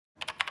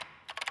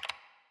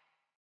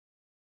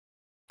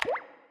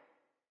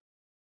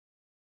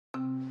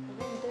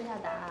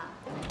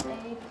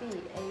B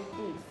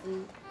C。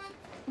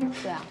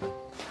对啊，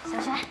小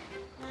璇，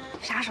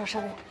啥手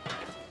势？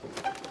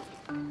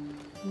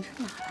你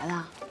这哪来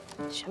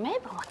的？学妹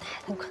帮我带的，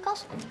你快告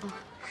诉我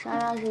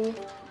啊！12/21。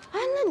哎，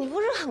那你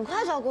不是很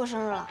快就要过生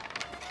日了？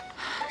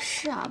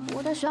是啊，不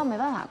过在学校没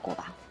办法过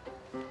吧。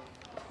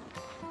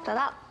找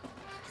到了，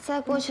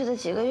在过去的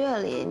几个月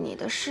里，你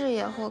的事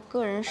业或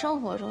个人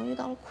生活中遇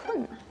到了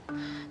困难，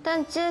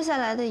但接下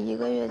来的1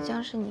个月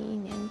将是你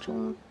1年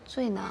中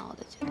最难熬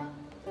的阶段。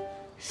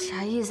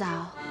啥意思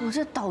啊？我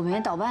这倒霉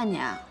倒半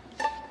年。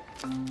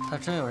他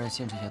真有人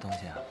信这些东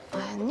西啊？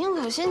哎，宁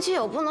可信其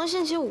有，不能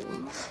信其无。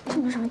这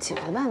没什么解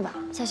决办法。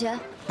小璇，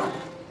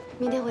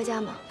明天回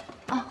家吗？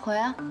啊，回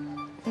啊。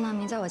那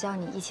明早我叫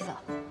你一起走。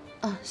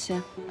嗯，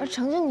行。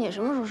程静，你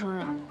什么时候生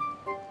日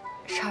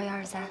12月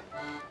23。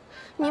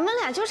你们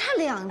俩就差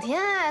2天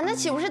哎，那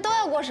岂不是都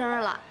要过生日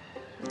了？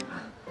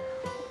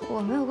我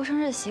没有过生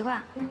日的习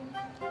惯。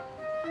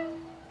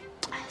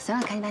哎，行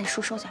了，赶紧把你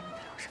书收起来，别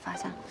老是发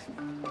现。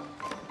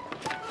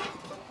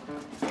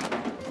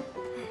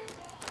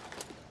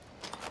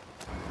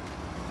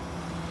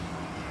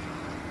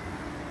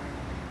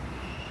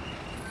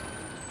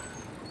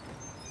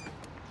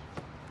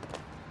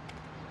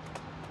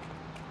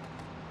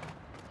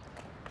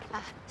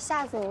哎，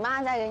下次你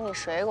妈再给你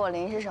水果、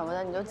零食什么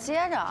的，你就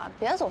接着，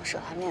别总舍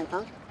她面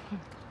啊。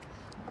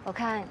我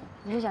看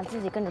你是想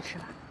自己跟着吃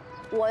吧？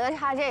我就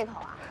差这口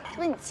啊，这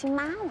不是你亲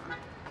妈吗？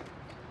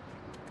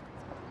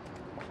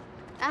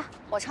哎，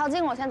我抄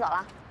经了，我先走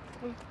了。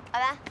嗯，拜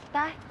拜，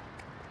拜。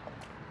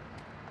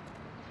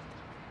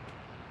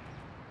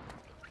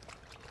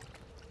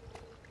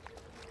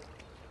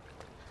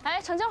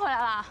哎，程静回来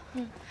了。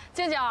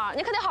静静，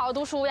你可得好好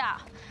读书呀！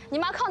你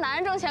妈靠男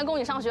人挣钱供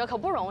你上学可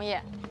不容易。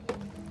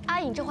阿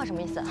姨，你这话什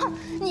么意思？哼，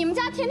你们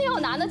家天天有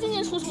男的进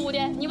进出出的，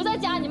你不在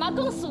家，你妈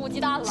更肆无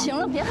忌惮了。行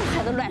了，别和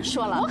孩子乱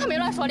说了。我可没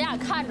乱说，俩眼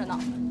看着呢。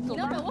你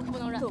能忍，我可不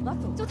能忍。走吧，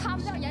走。就他们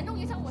这样，严重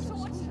影响我生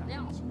活质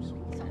量。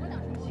少活点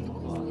什么，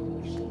我就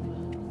不会说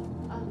你。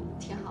啊，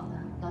挺好的，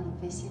劳你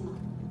费心了。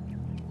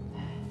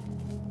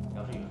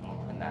要是有什么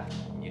困难，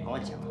你跟我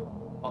讲，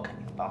我肯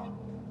定帮。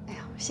哎呀，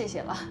谢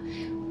谢了，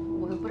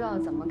我都不知道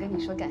怎么跟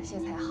你说感谢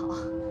才好。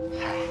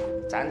嗨，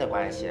咱的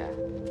关系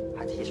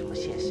还提什么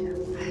谢谢？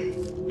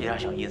一点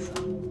小意思。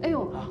哎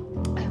呦啊！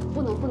哎呀，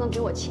不能给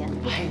我钱，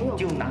不用，你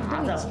就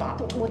拿着吧。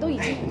我都已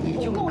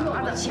经不够用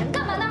了，钱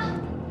干嘛呢？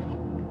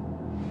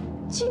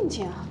静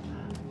静，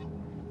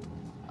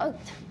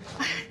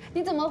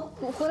你怎么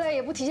回来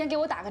也不提前给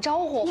我打个招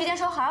呼？提前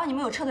说好让你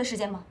们有撤退时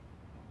间吗？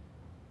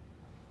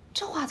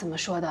这话怎么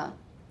说的？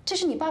这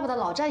是你爸爸的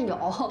老战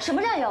友。什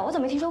么战友？我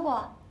怎么没听说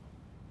过？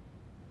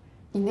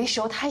你那时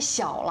候太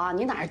小了，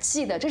你哪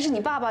记得？这是你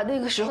爸爸那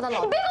个时候的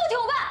老……你别给我提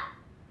我爸！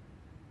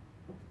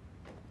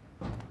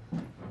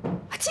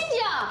静静，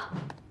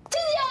静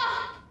静！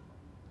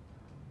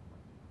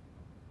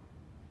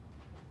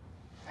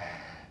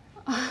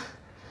啊！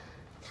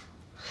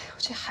哎呦，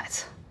这孩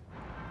子。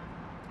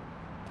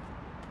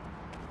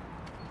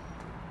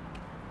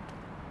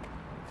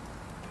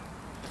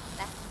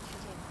来，吃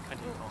这个。看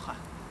这一头汗。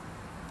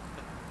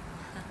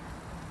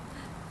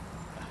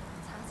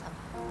擦擦吧。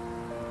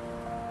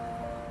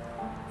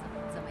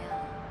怎么样？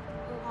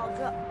好吃。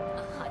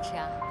好吃啊。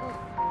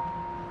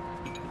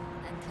那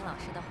你听老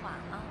师的话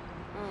啊。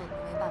因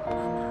为爸爸妈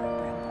妈不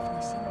然不放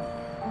心你。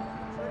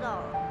知道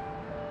了。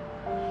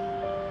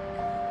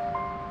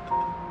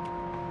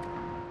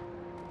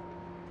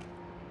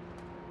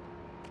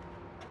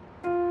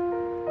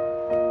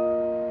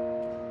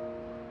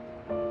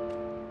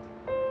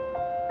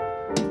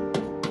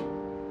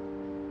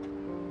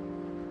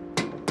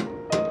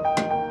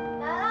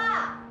来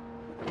啦，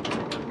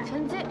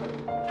陈静，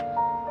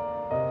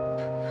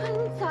你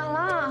咋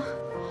了？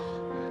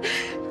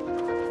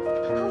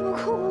不哭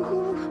不哭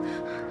不哭。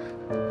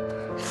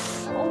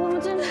我们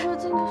接着说，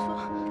接着说。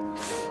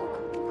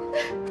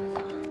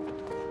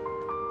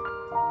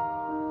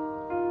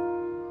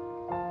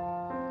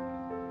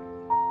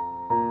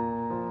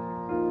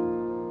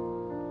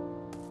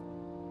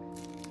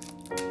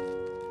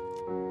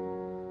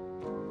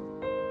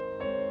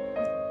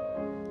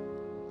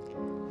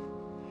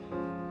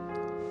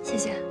谢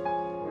谢。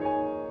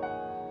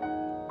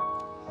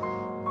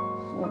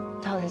我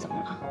到底怎么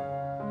了？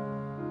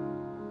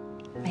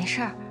没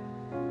事儿，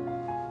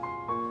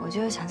我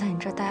就是想在你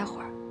这儿待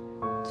会儿。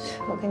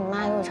我跟你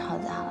妈又吵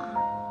架了。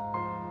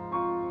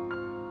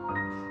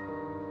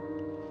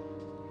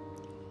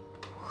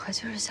我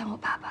就是想我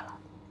爸爸了。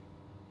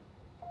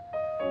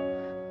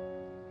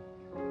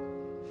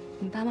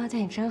你爸妈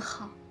对你真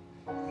好。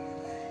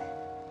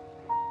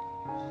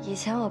以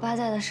前我爸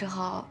在的时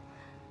候，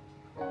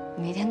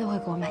每天都会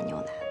给我买牛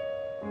奶。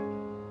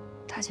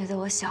他觉得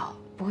我小，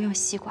不会用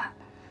吸管，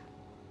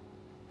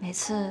每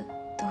次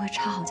都会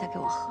插好再给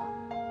我喝。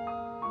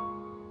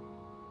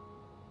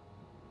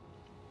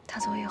他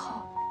走以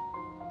后，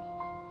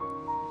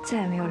再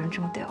也没有人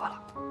这么对我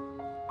了。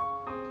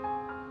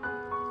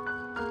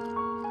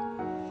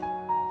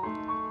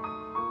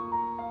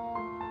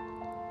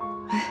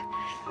哎，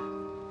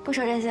不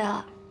说这些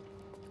了，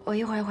我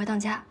一会儿要回趟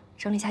家，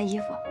整理一下衣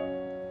服。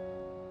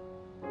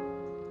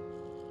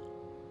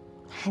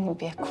你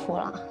别哭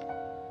了。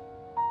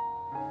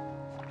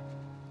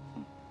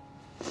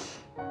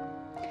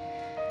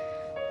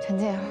陈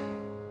静，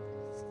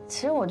其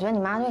实我觉得你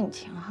妈对你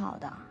挺好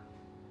的。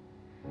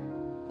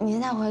你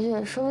现在回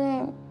去，说不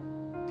定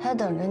她在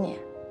等着你，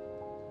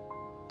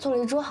做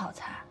了一桌好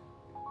菜。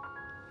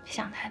别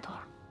想太多。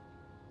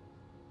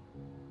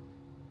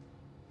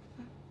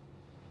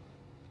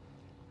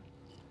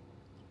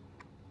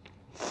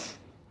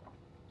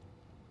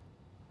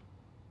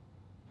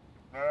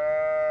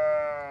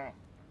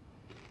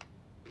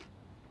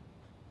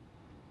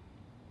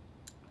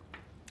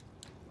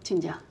静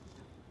静，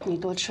你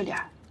多吃点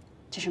儿，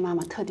这是妈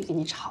妈特地给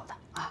你炒的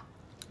啊。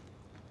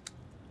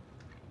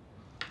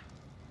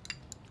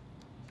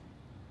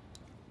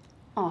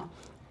哦，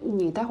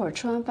你待会儿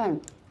吃完饭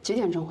几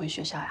点钟回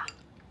学校呀？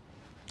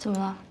怎么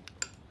了？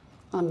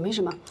啊，没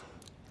什么，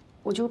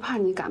我就怕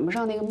你赶不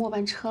上那个末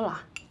班车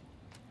了。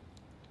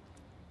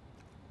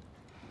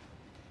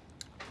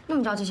那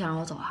么着急想让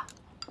我走啊？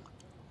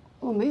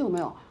哦，没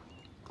有，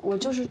我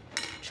就是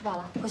吃饱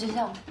了，回学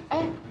校。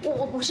哎，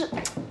我不是。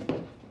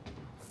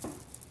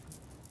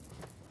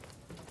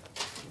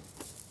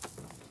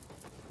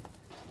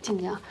静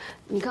静，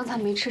你刚才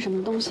没吃什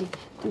么东西，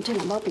你这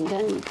2包饼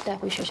干你带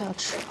回学校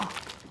吃啊。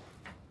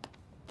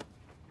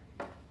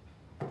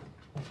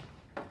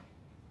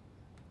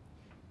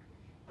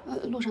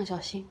路上小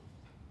心。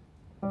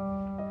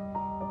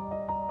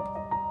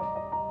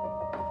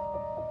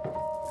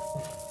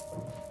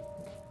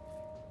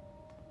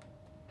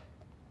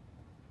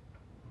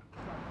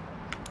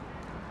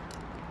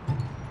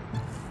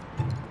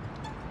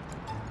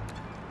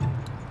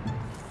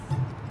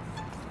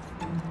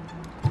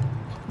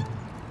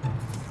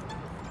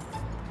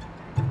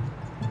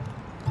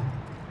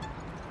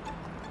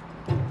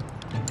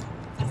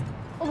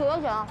我给我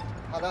酒。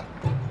好的。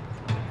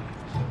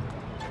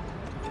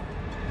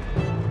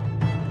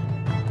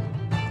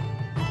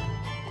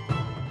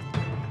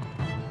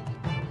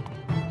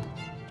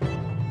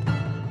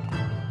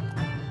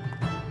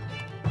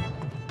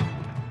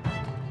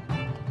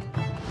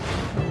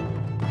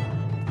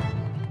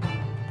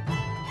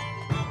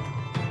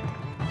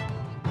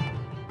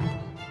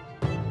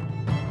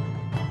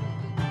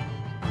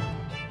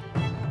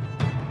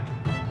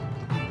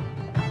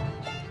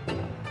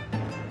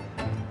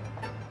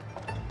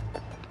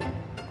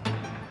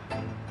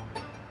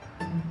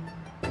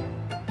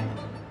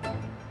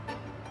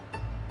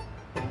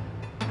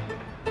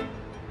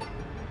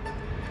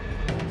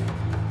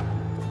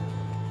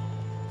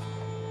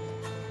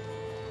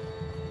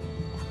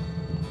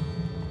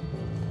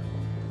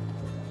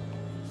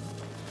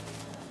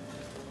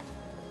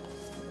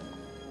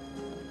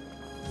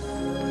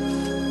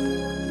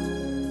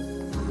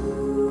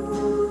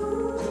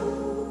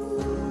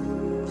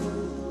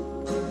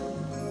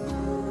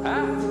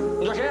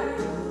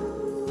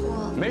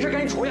没事，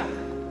赶紧出去，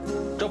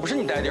这不是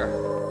你待的地儿。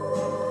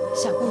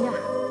小姑娘，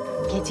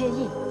别介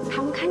意，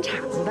他们看场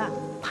子的，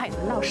怕有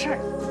人闹事儿。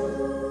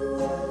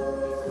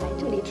来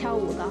这里跳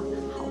舞的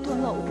好多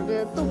搂着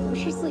的都不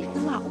是自己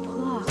的老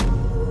婆。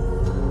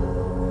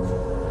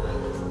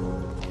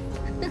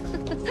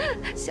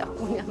小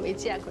姑娘没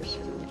见过世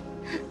面。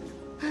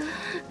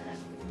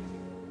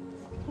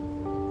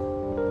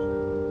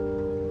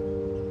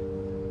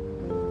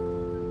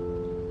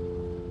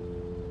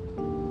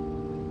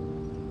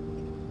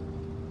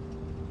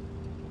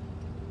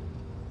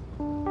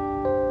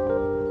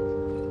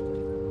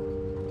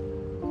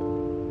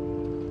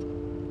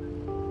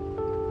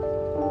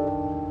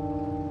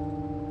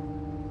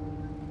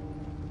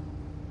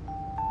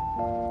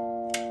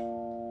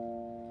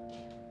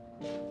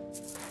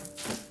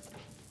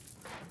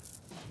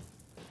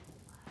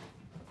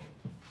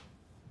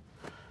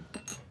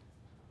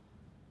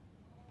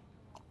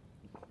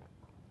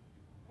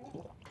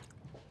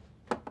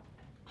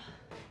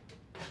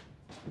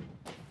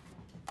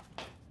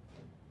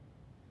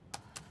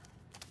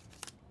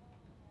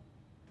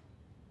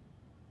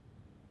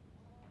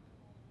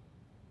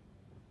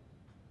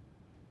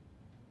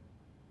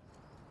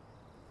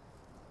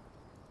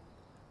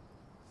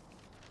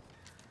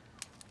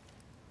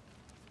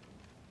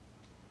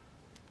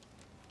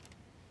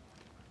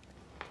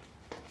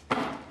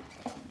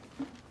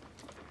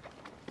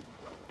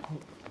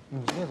你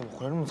今天怎么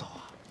回来这么早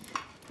啊？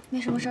没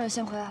什么事儿，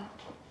先回来了。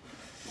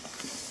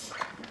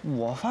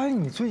我发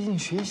现你最近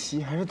学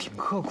习还是挺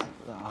刻苦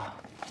的啊。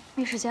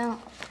没时间了，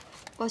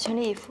我要全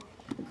力以赴。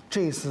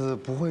这次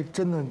不会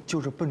真的就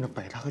是奔着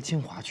北大和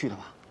清华去的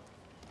吧？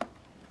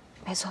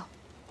没错，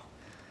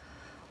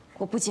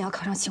我不仅要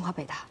考上清华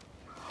北大，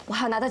我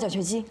还要拿到奖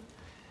学金。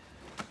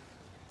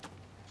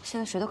现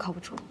在谁都靠不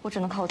住，我只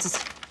能靠我自己。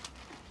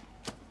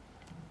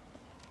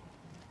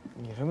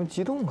你这么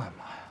激动干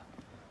嘛呀？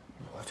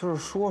我就是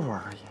说说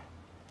而已。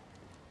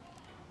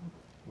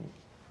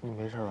你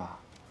没事吧？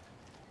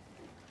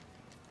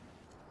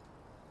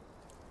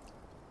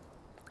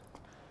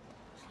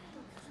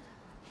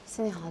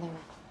心情好点没？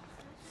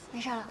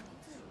没事了。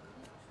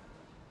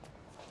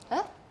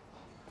哎，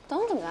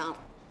灯怎么样了？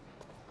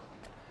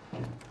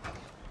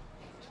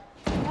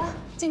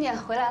静静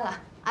回来了。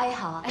阿姨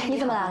好，你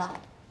怎么来了？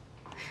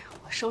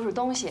我收拾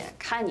东西，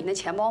看你那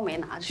钱包没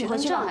拿，你回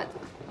去吧。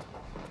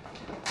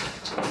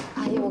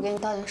阿姨，我给你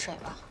倒点水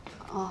吧。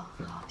哦，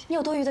好。你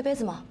有多余的杯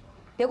子吗？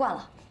别管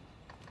了。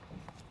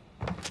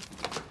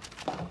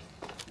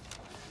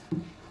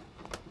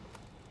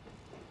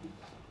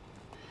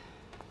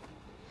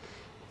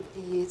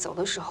你走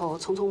的时候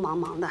匆匆忙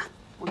忙的，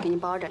我给你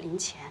包了点零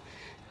钱。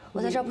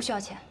我在这儿不需要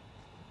钱。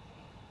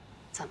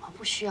怎么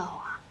不需要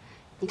啊？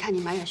你看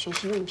你买点学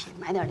习用品，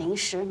买点零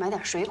食，买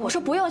点水果。我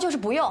说不用就是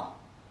不用。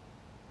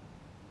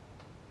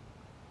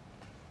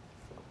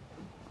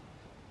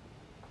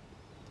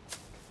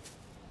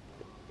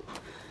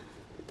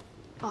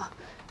哦，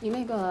你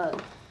那个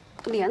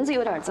帘子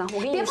有点脏，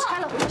我给你拆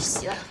了回去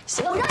洗了。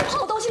洗了，我让你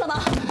碰我东西了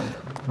吗？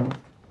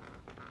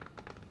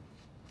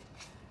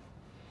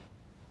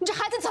你这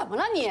孩子怎么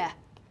了你？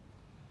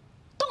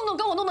动不动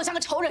跟我弄得像个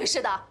仇人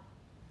似的，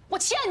我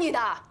欠你的，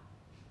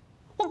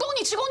我供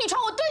你吃供你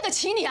穿，我对得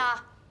起你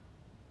啊。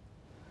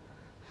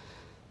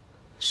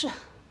是，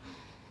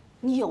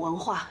你有文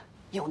化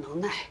有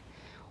能耐，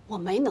我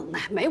没能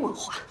耐没文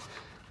化，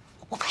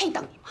我配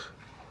当你妈？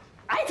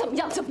爱怎么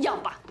样怎么样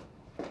吧。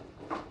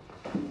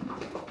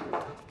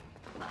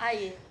阿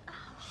姨，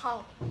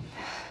好。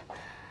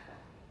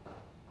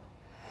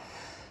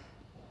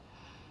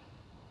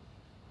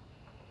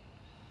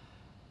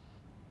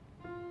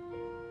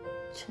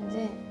陈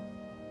静，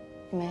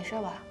你没事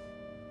吧？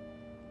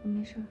我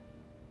没事。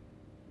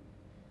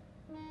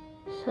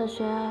小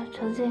雪、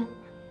陈静，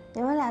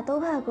你们俩都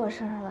快过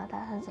生日了，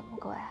打算怎么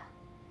过呀？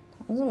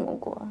怎么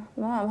过？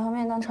买碗泡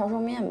面当长寿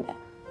面呗。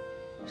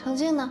陈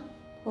静呢？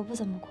我不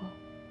怎么过。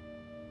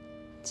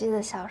记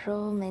得小时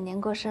候每年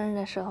过生日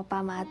的时候，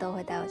爸妈都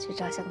会带我去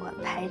照相馆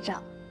拍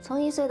照，从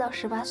1岁到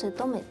18岁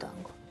都没断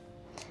过。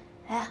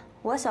哎呀，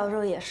我小时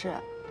候也是。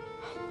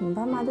你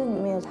爸妈对你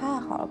们也太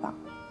好了吧？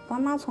爸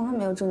妈从来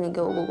没有正经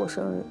给我过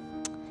生日。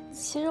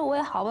其实我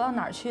也好不到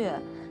哪儿去。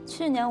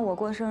去年我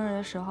过生日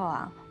的时候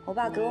啊，我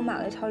爸给我买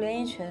了一条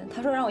连衣裙，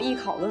他说让我艺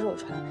考的时候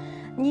穿。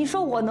你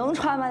说我能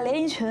穿吗？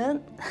连衣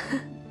裙？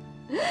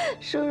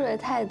叔叔也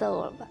太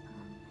逗了吧！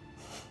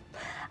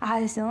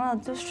哎，行了，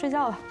就睡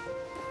觉吧。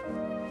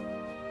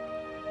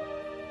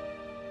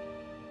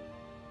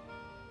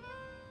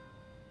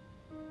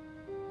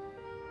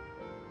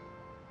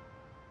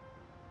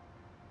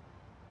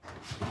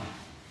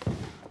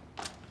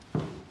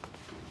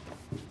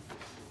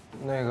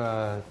那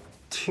个，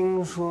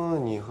听说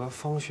你和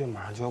方雪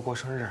马上就要过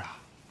生日了。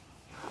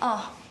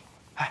哦。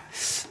哎，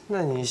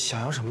那你想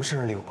要什么生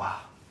日礼物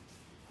啊？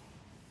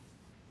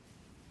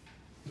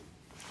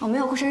我没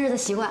有过生日的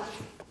习惯。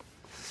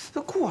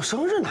这过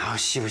生日哪有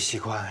习不习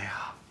惯的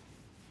呀？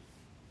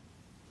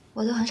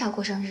我都很少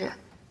过生日，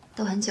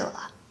都很久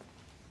了。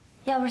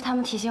要不是他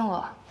们提醒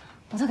我，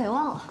我都给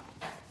忘了。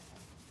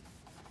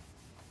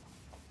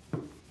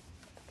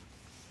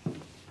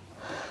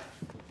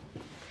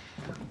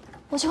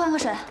我去换个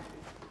水。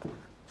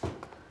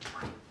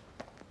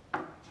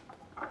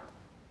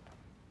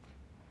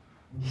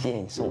谢谢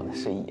你送我的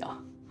睡衣啊！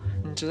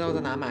你知道我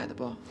在哪买的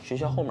不？学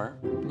校后门。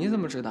你怎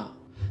么知道？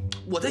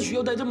我在学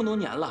校待这么多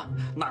年了，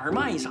哪儿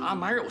卖啥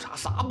哪儿有啥，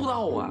啥不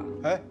到啊！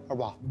哎，二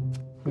宝，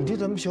你对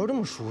咱们学校这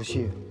么熟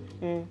悉，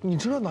你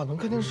知道哪能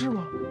看电视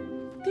吗？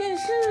电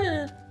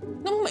视？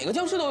那不每个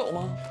教室都有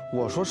吗？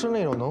我说是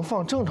那种能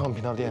放正常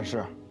频道的电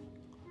视。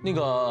那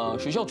个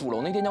学校主楼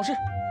那电教室，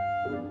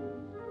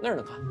那儿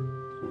能看。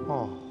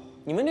哦，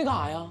你们这干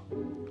啥呀？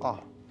啊，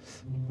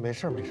没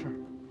事没事。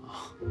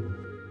啊，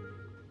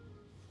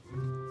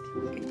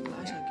给你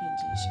拿啥？给你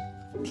惊喜，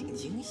挺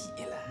惊喜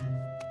了。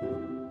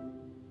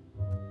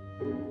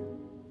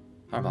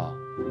二宝，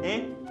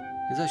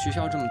你在学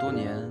校这么多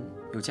年，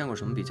有见过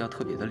什么比较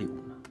特别的礼物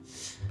吗？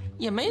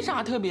也没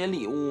啥特别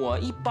礼物啊，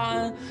一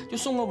般就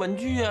送个文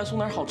具啊，送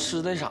点好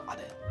吃的啥的。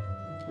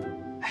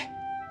哎，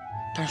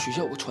但是学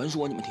校有个传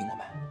说，你们听过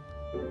没？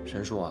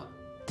神术啊？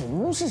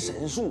不是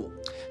神术，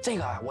这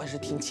个我也是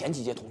听前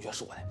几届同学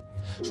说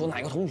的，说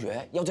哪个同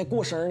学要在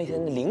过生日那天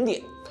的0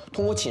点，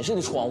通过寝室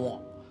的窗户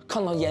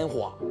看到烟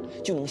花，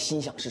就能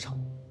心想事成。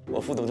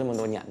我复读这么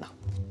多年呐，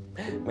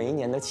每一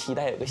年都期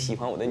待有个喜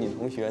欢我的女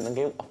同学能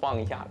给我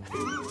放一下子。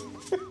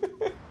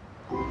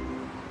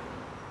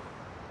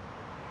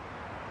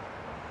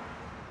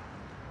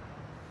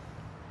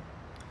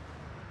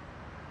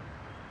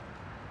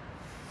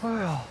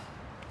哎呀，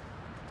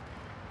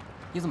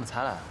你怎么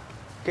才来？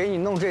给你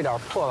弄这点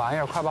破玩意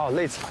儿，快把我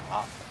累惨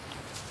了。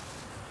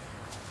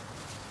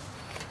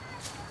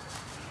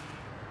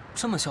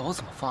这么小我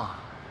怎么放啊？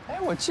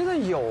哎，我记得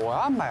有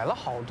啊，买了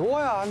好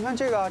多呀。你看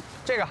这个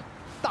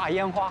大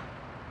烟花，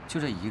就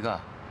这一个，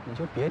你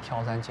就别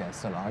挑三拣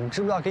四了。你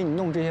知不知道给你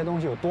弄这些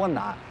东西有多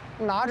难？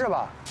拿着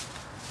吧，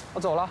我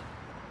走了。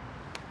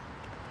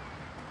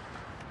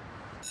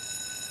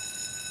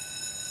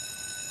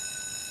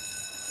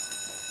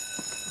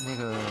那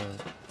个，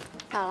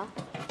咋了？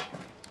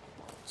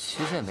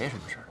其实也没什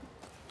么事儿，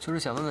就是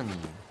想问问你，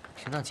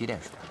平常几点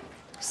睡啊？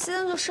熄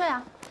灯就睡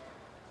啊。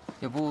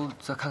要不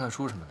再看看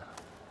书什么的？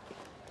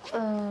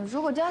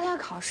如果第二天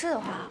考试的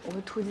话，我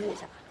会突击一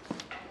下。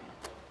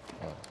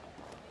哦。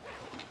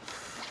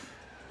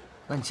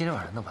那你今天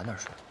晚上能晚点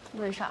睡？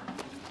为啥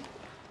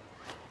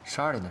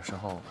？12点的时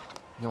候，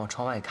你往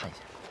窗外看一下。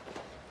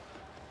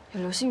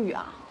有流星雨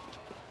啊？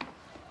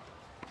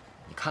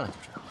你看了就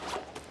知道。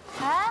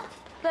哎，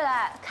未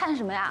来看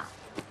什么呀？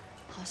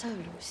好像有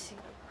流星，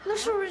那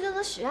是不是就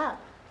能许愿？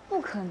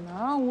不可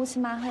能，乌漆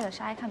麻黑的，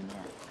啥也看不见。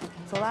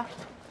走吧。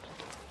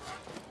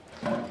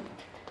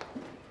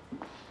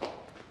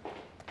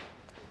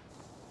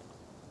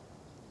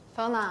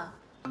方娜，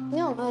你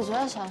有没有觉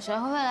得小学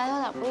和未来有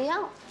点不一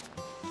样？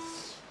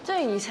就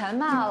以前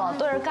吧，老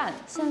对着干，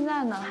现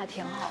在呢还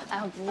挺好的。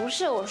哎，不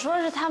是，我说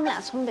的是他们俩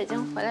从北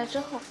京回来之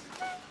后。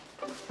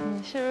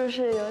你是不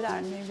是有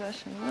点那个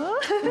什么？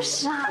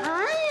啥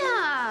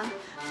呀？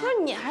不是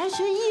你还是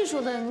学艺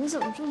术的，你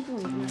怎么这么不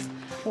明白？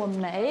我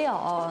没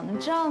有，你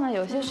知道吗？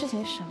有些事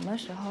情什么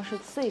时候是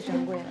最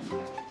珍贵的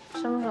呢？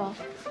什么时候？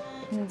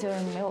那就是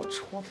没有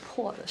戳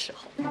破的时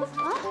候。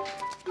啊？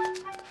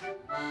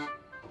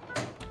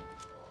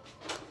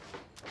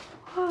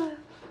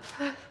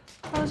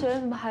方雪，你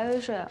怎么还没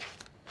睡啊？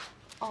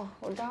哦，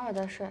我待会儿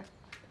再睡。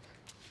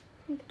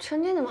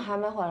陈静怎么还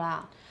没回来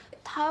啊？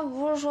他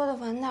不是说的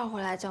晚点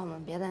回来，叫我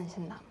们别担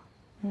心他吗？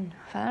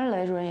反正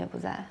雷主任也不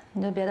在，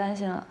你就别担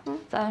心了。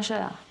早点睡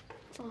啊。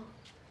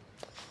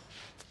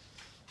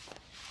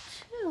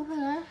这个未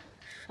来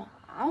耍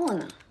我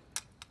呢。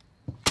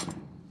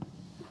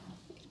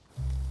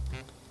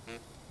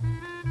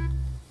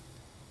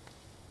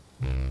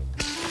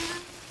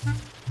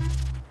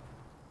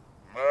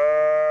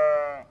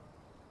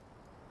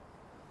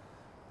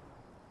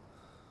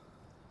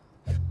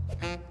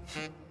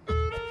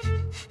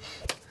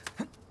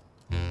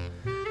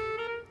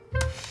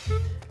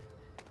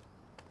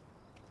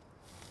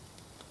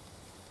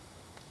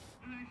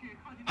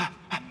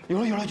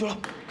有了，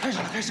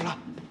开始了！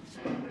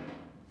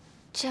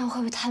这样会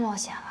不会太冒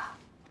险了？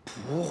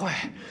不会，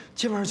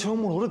今晚是乔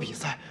木楼的比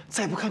赛，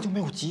再不看就没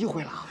有机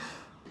会了。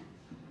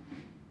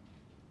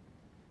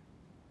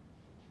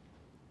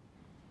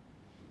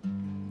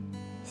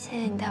谢谢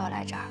你带我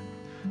来这儿。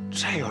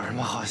这有什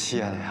么好谢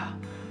的呀？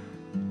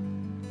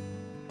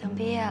等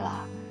毕业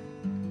了，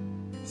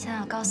想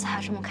想高四还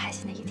有这么开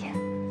心的一天，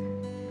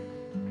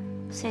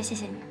所以谢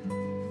谢你。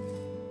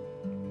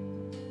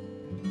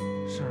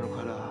生日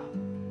快乐！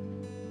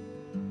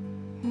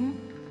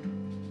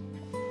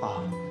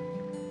啊，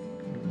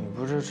你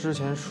不是之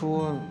前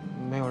说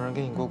没有人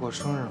给你过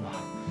生日吗？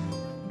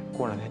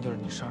过2天就是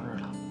你生日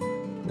了，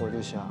我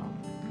就想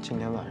今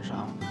天晚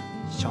上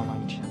相当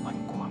一天帮你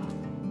过了。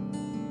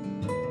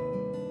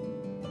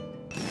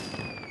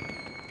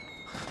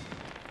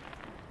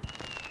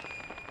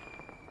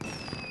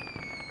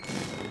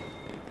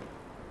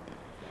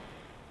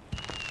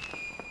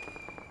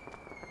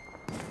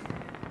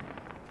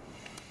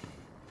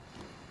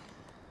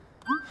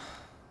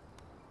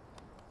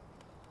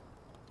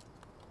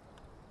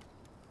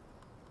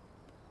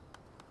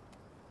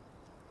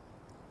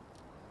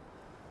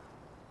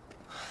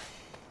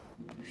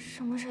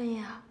什么声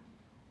音啊？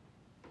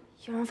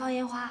有人放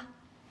烟花？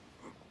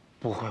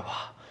不会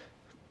吧，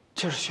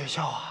这是学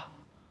校啊！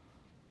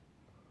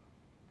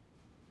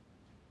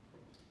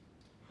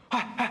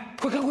哎，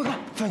快看，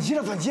反击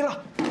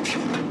了！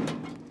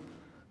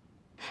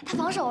他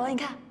防守了，你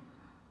看。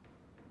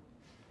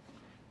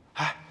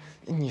哎，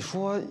你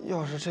说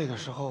要是这个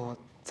时候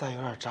再有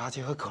点炸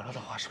鸡和可乐的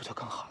话，是不是就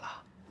更好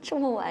了？这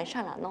么晚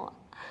上哪弄啊？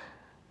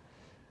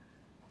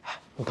哎，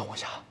你等我一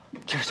下，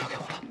这事交给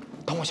我了。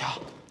等我一下，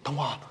等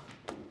我啊！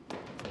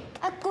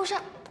哎，顾少。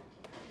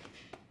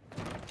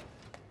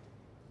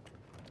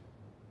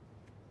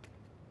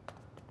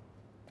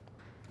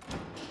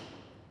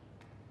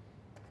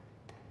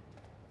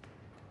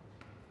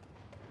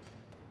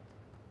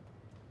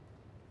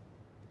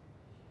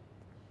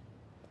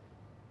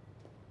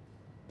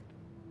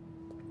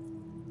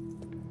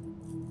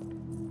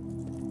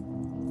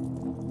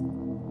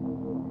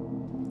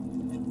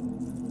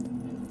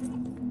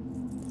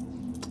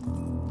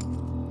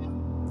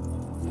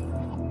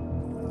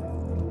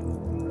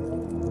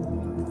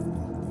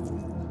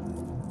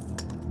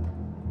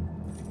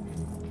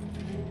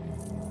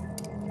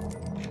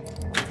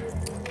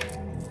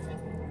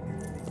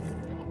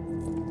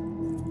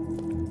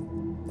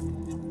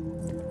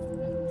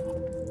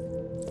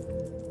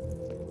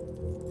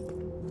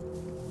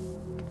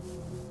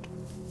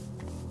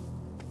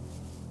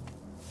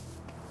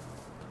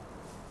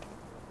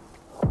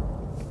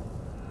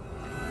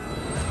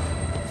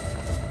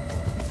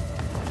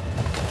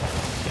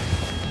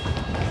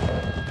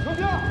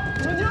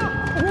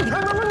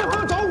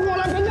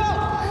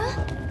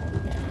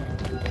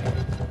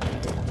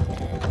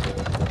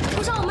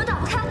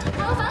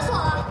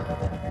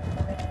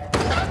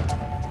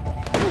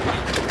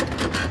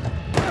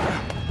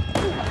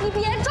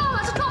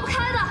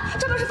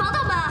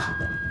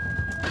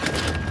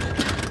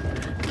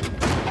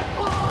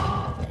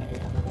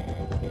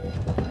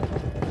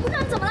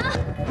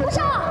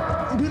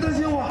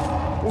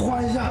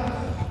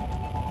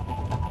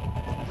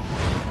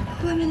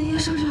外面的烟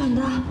声势很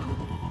大。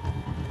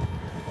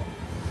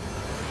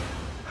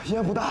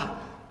烟不大，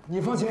你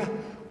放心，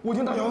我已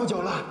经打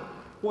119了，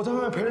我在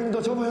外面陪着你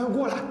等消防员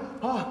过来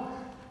啊！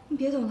你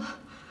别等了，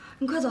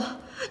你快走，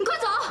你快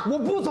走！我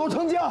不走，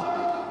程江，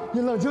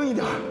你冷静一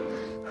点。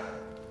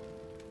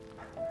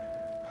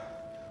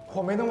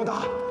火没那么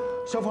大，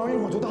消防员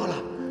一会儿就到了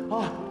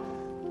啊。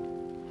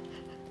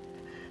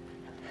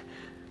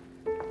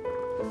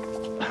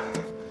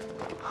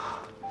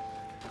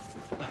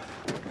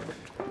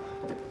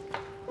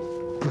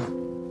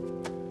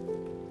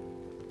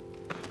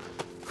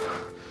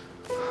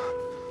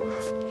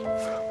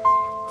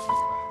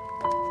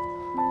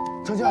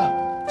 程江，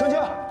程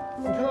江，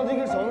你看到这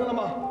根绳子了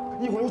吗？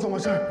一会儿有什么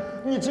事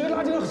儿，你直接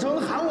拉这根绳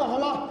子喊我好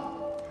吗？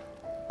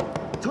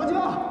程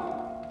江，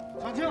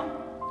程江，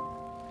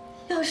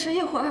要是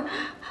一会儿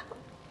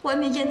外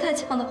面烟太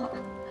呛的话，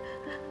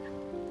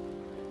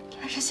你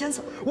还是先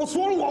走。我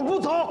说了我不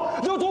走，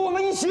要走我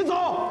们一起走。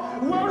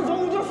我要是走，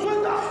我就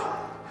顺他。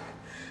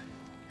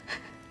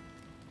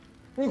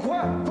你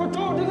快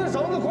抓住这根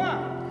绳子，快！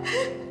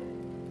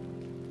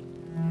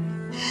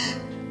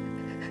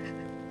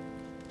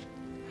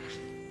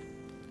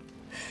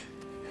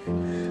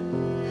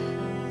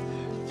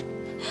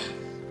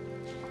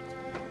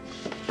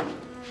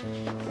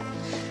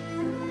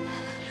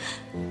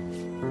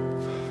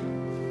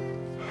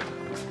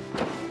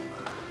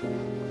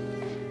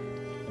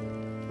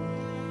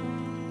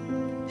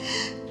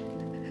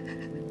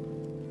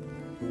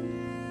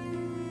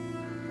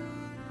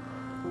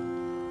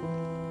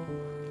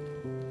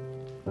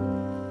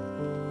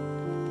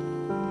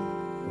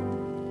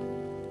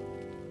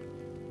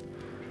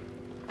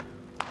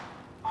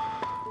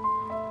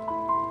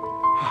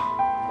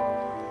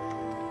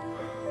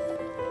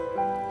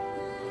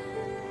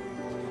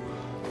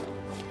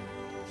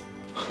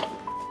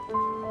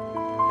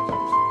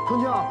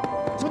 程江，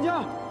程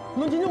江，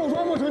能听见我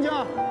说吗？程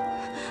江，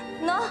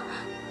能。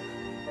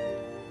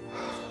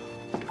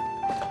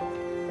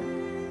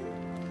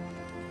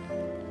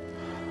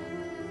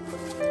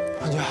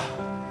程江，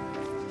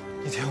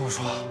你听我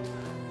说，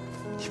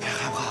你别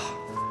害怕，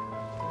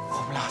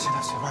我们俩现在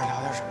随便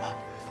聊点什么，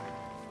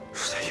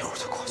时间一会儿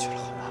就过去了，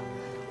好吗？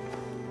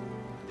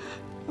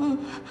嗯。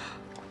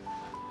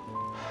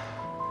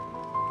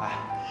哎，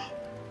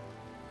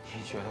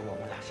你觉得我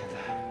们俩现在？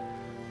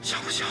 像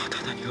不像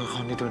谈谈2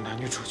号那对男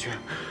女主角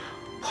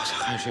泡在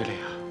海水里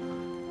啊？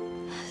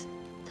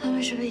他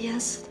们是被淹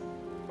死的，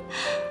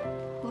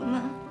我们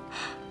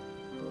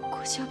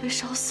估计要被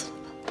烧死了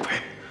吧？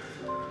对，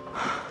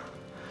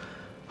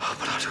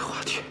不聊这个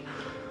话题，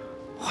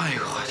换一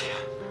个话题。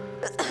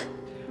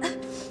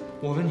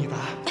我问你答，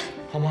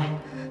好吗？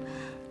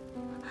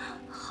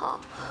好。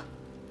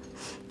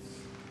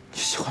你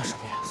喜欢什么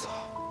颜色？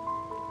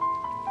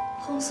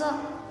红色。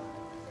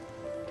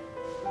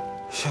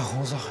血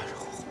红色还是？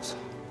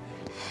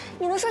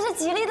 你能说些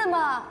吉利的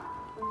吗？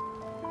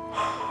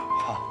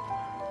好，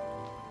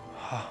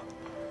好，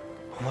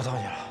我不逗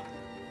你了，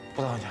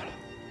不逗你了。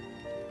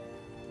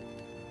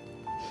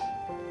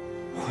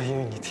我以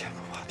为你天不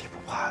怕地不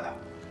怕的，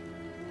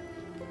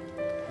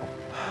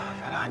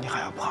原来你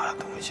还有怕的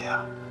东西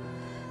啊！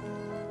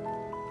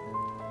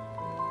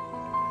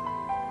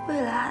未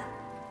来，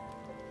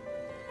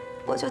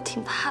我就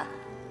挺怕的。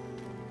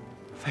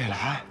未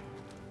来？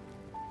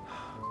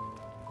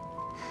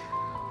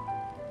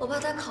 我爸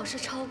他考试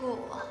超过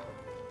我，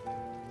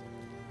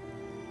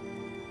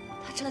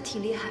他真的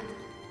挺厉害的。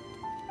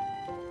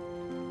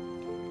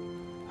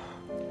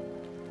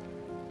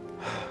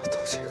都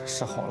这个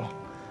时候了，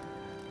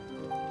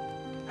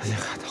人家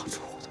还当初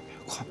我都没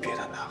有夸别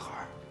的男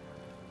孩。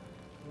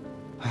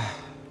哎，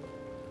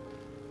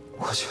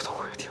我觉得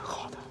我也挺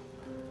好的，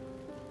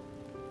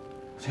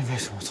你为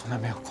什么从来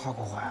没有夸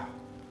过我呀？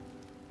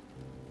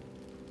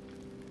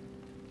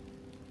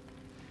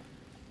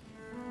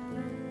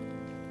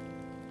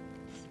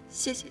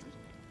 谢谢你。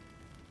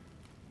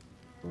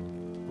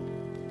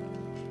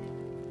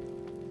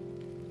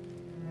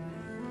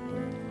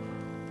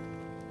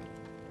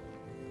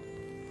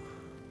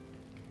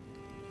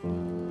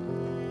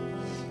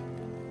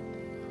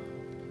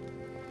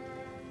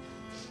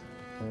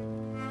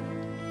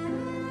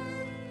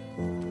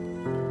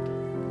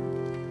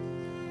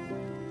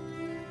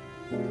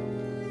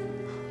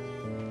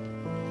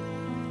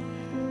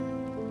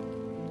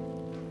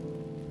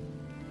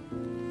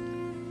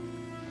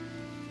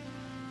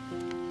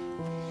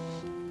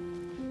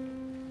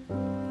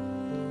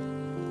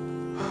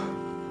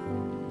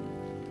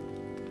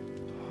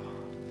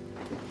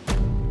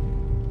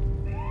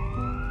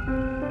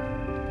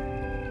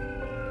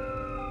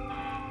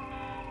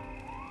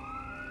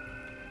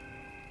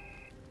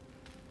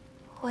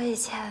我以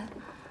前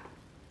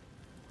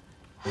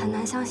很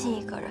难相信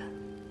一个人。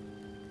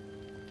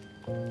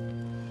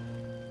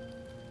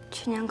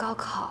去年高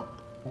考，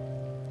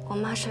我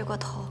妈睡过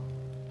头，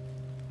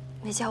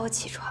没叫我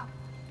起床。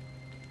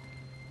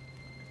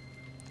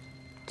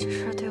这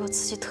事儿对我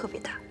刺激特别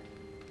大，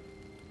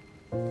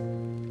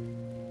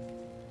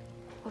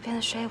我变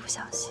得谁也不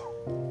相信。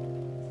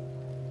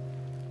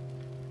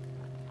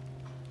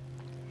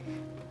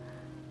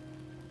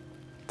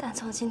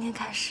从今天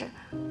开始，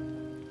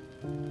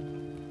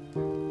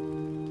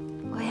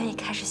我愿意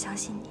开始相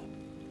信你。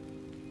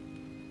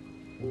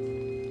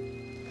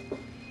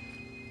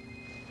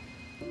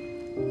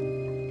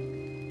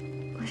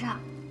顾少，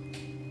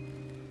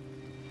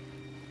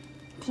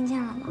听见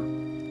了吗？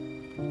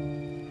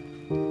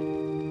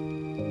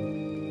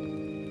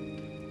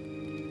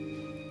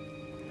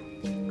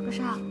顾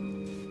少。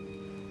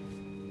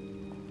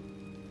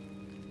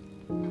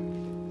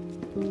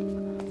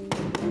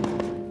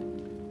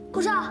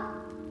 顾少，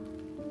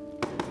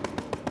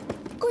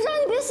顾少，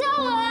你别吓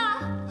我呀！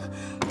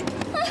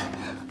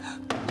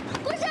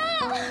顾少，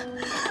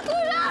顾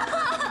少，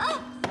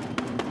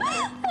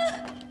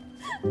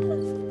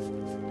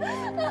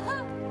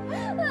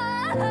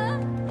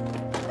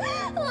我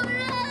不让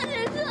你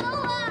说话。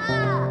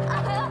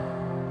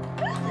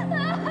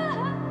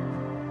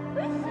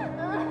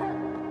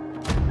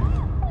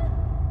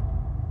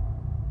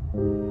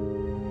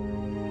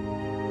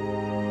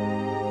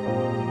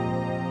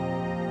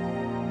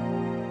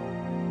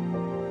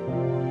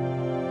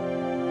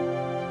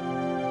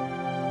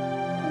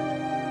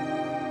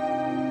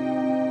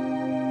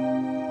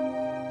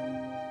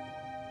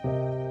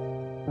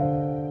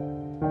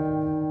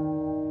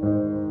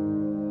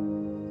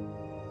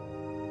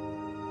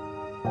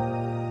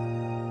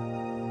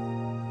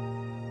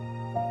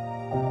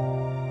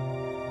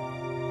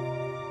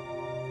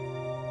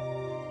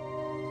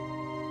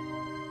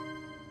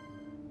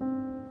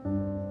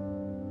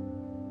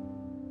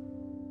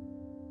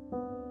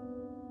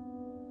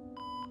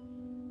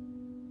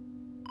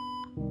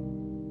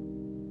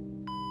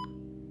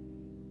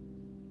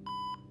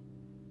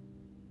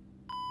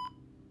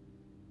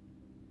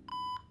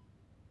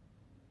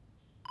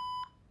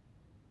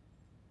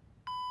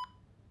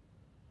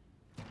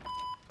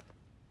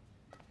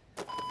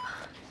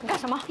你干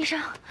什么？医生，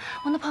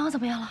我那朋友怎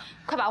么样了？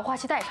快把雾化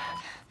器带上。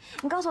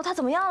你告诉我他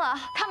怎么样了？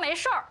他没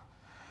事儿，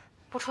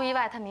不出意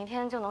外，他明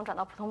天就能转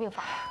到普通病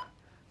房。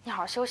你好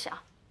好休息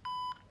啊。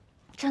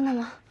真的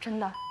吗？真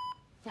的，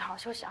你好好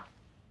休息啊。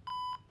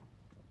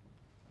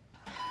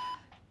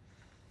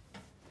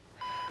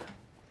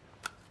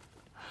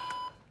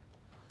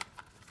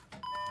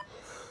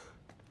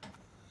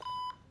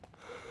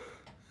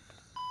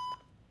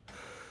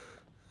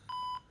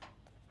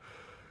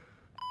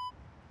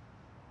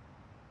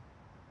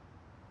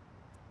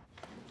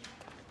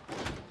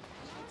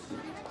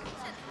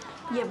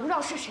也不知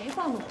道是谁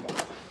放的火，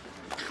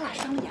他俩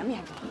伤得严不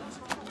严重？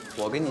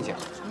我跟你讲，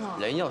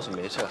人要是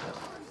没事还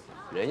好，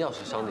人要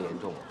是伤得严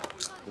重，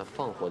那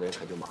放火的人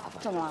可就麻烦。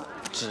怎么了？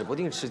指不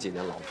定吃几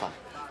年牢饭。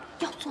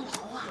要坐牢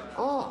啊？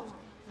哦。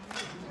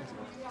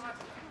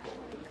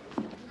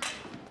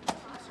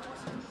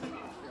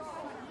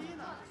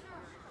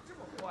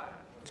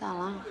咋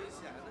了？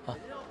啊，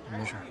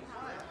没事。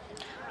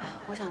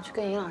我想去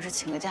跟尹老师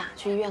请个假，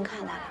去医院看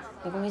他俩，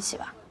你跟我一起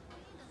吧。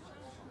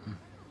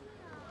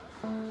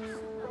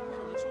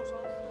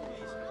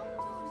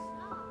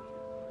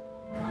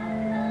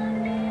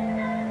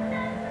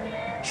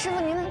 师傅，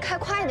您能开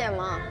快一点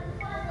吗？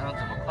还能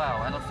怎么快啊？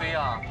我还能飞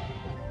啊！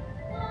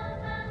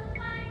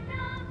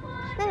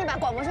那你把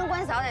广播声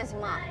关小点行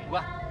吗？不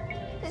关。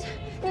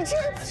你这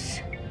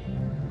是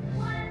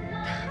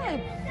太……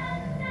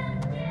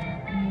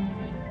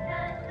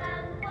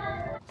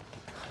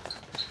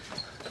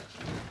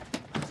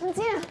陈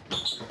静，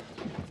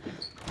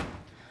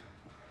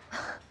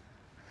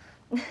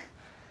你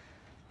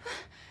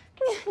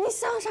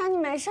想啥？你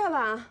没事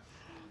吧？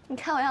你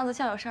看我样子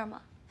像有事儿吗？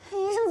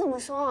医生怎么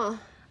说啊？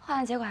化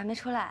验结果还没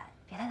出来，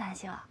别太担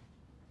心了。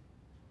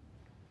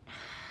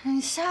你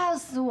吓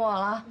死我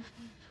了！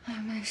哎，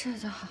没事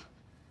就好。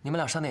你们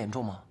俩伤得严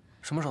重吗？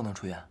什么时候能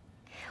出院？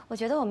我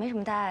觉得我没什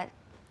么大碍，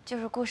就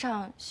是顾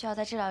上需要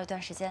再治疗一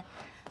段时间。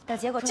等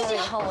结果出来了以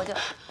后，我就……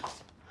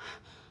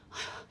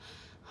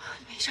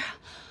没事。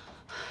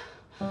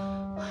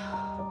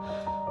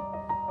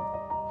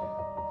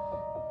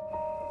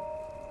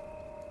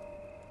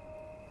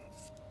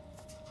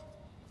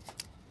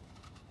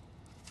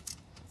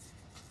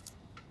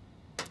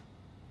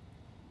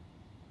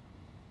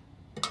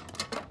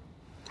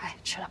哎，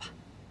吃了吧。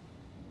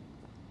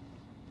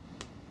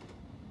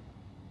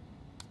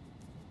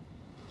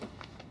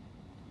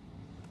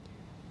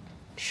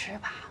 吃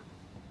吧。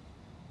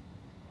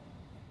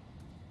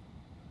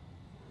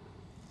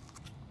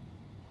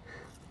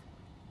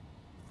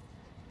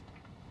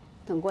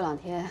等过2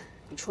天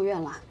你出院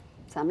了，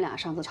咱们俩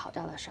上次吵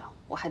架的事，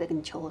我还得跟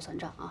你秋后算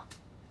账啊。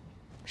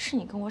是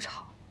你跟我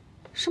吵？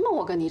什么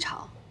我跟你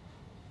吵？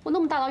我那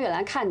么大老远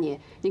来看你，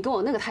你跟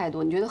我那个态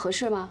度，你觉得合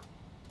适吗？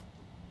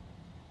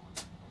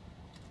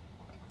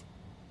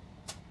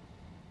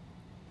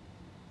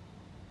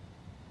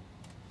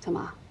怎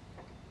么，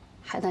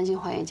还担心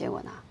化验结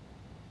果呢？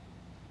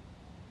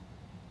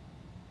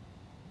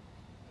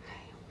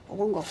 我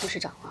问过护士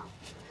长了，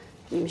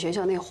你们学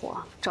校那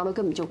火着的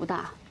根本就不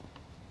大，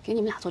给你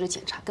们俩做这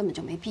检查根本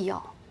就没必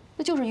要，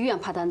那就是医院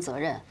怕担责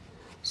任，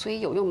所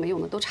以有用没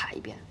用的都查一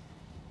遍。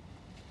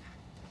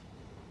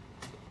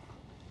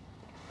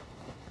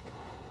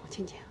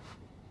静静，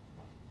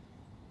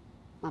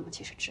妈妈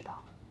其实知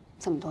道，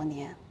这么多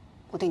年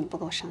我对你不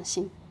够上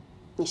心，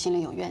你心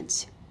里有怨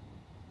气，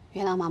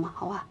原谅妈妈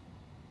好吧？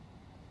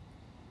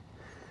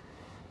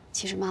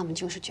其实妈妈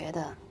就是觉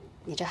得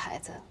你这孩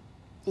子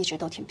一直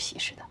都挺皮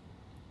实的，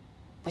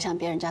不像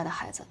别人家的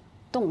孩子，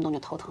动不动就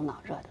头疼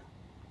脑热的。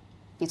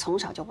你从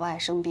小就不爱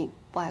生病，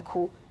不爱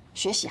哭，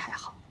学习还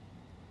好，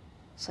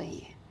所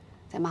以，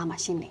在妈妈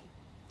心里，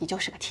你就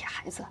是个铁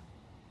孩子。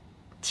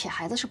铁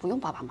孩子是不用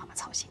爸爸妈妈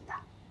操心的。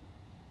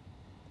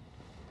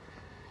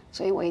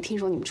所以我一听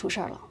说你们出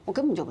事儿了，我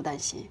根本就不担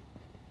心。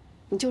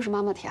你就是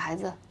妈妈铁孩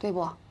子，对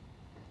不？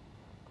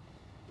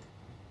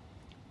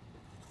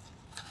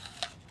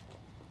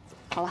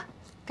好了，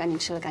赶紧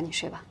吃了，赶紧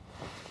睡吧，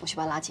我去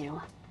把垃圾扔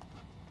了。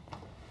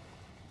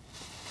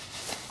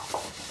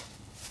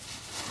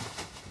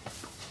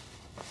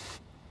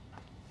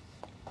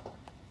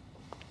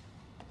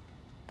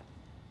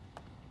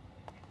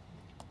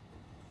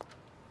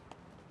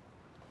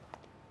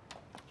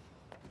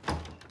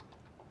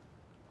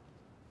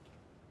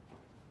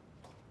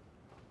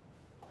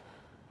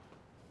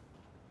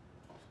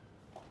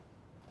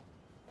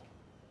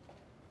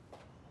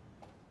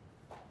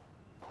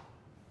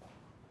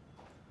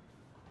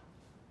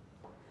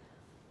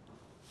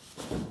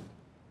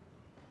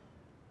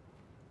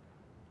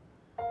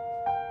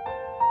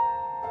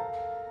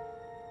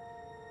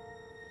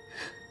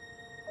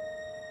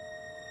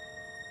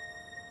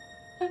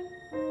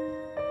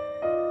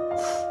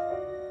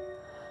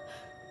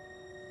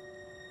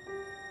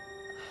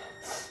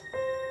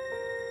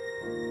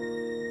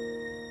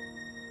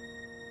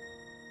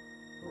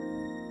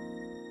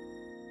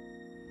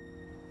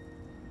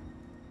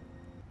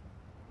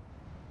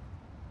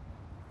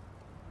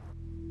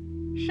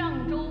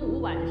上周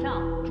五晚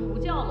上主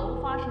教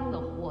楼发生的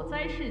火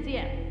灾事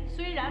件，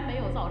虽然没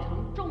有造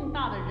成重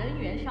大的人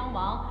员伤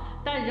亡，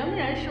但仍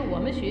然是我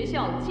们学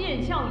校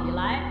建校以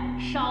来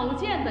少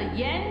见的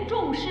严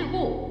重事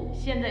故。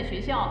现在学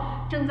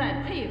校正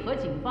在配合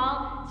警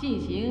方进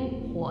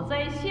行火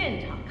灾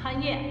现场勘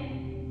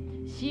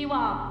验，希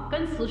望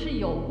跟此事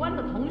有关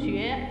的同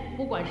学，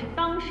不管是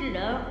当事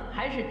人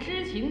还是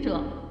知情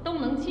者，都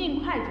能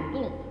尽快主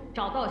动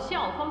找到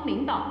校方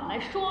领导来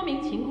说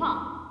明情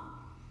况。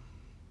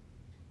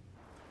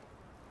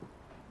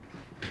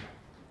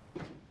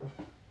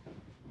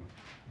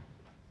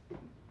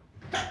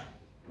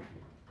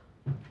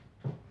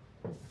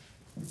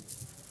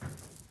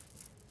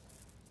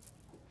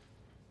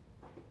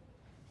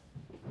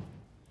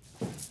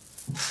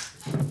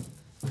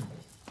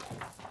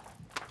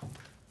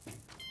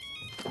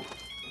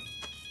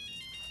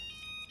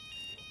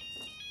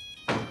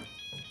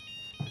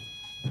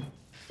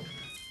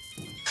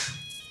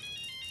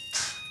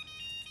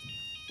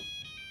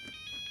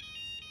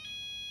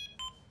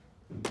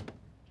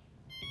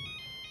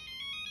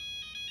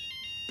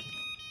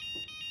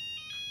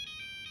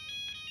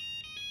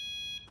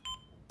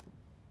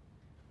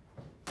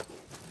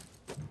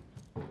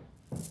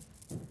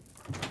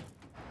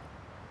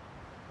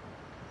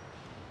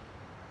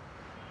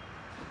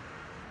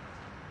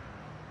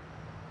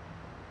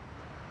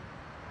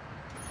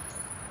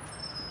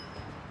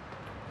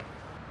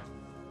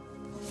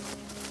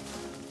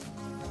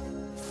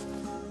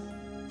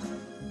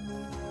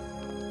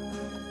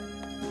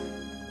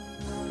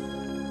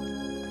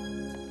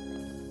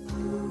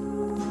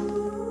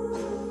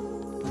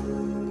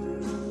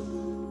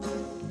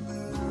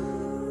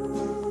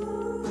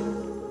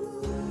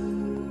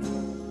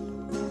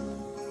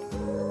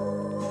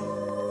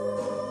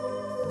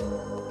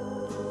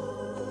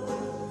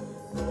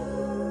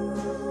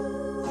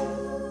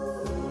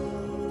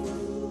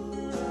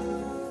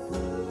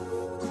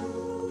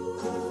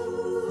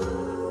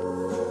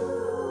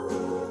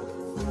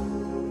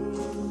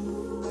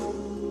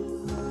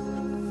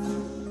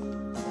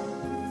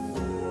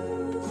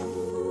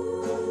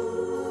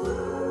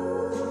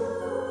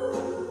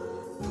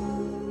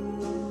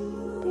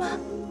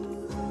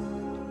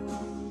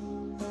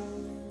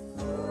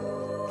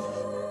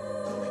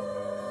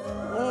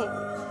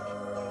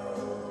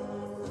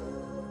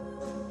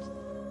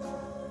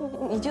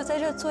你就在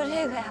这做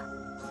这个呀？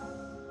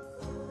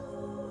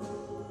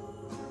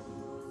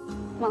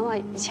妈妈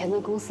以前的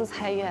公司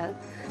裁员，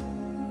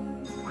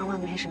妈妈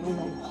没什么文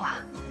化，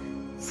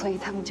所以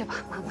他们就把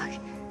妈妈给……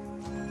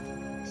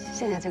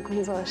现在这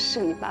工作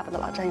是你爸爸的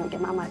老战友给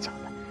妈妈找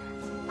的，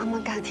妈妈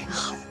干得挺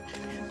好的。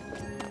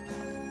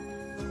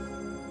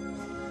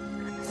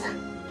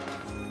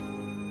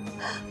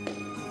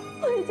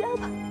回家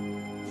吧。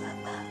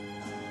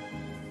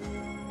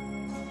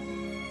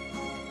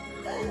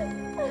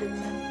回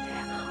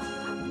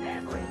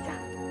家。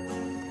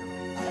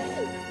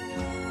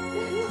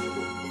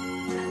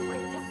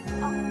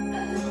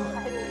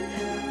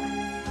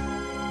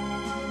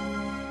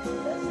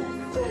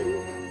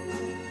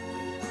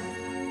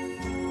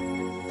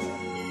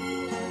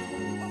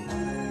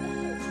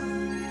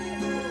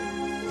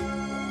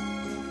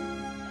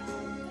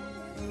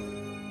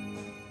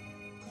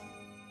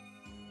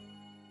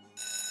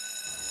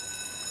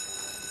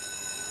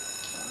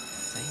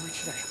咱一会儿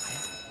吃点啥呀？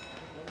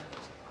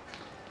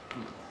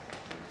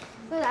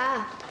未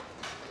来，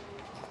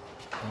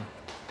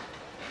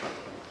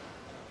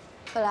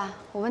未来，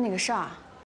我问你个事儿啊。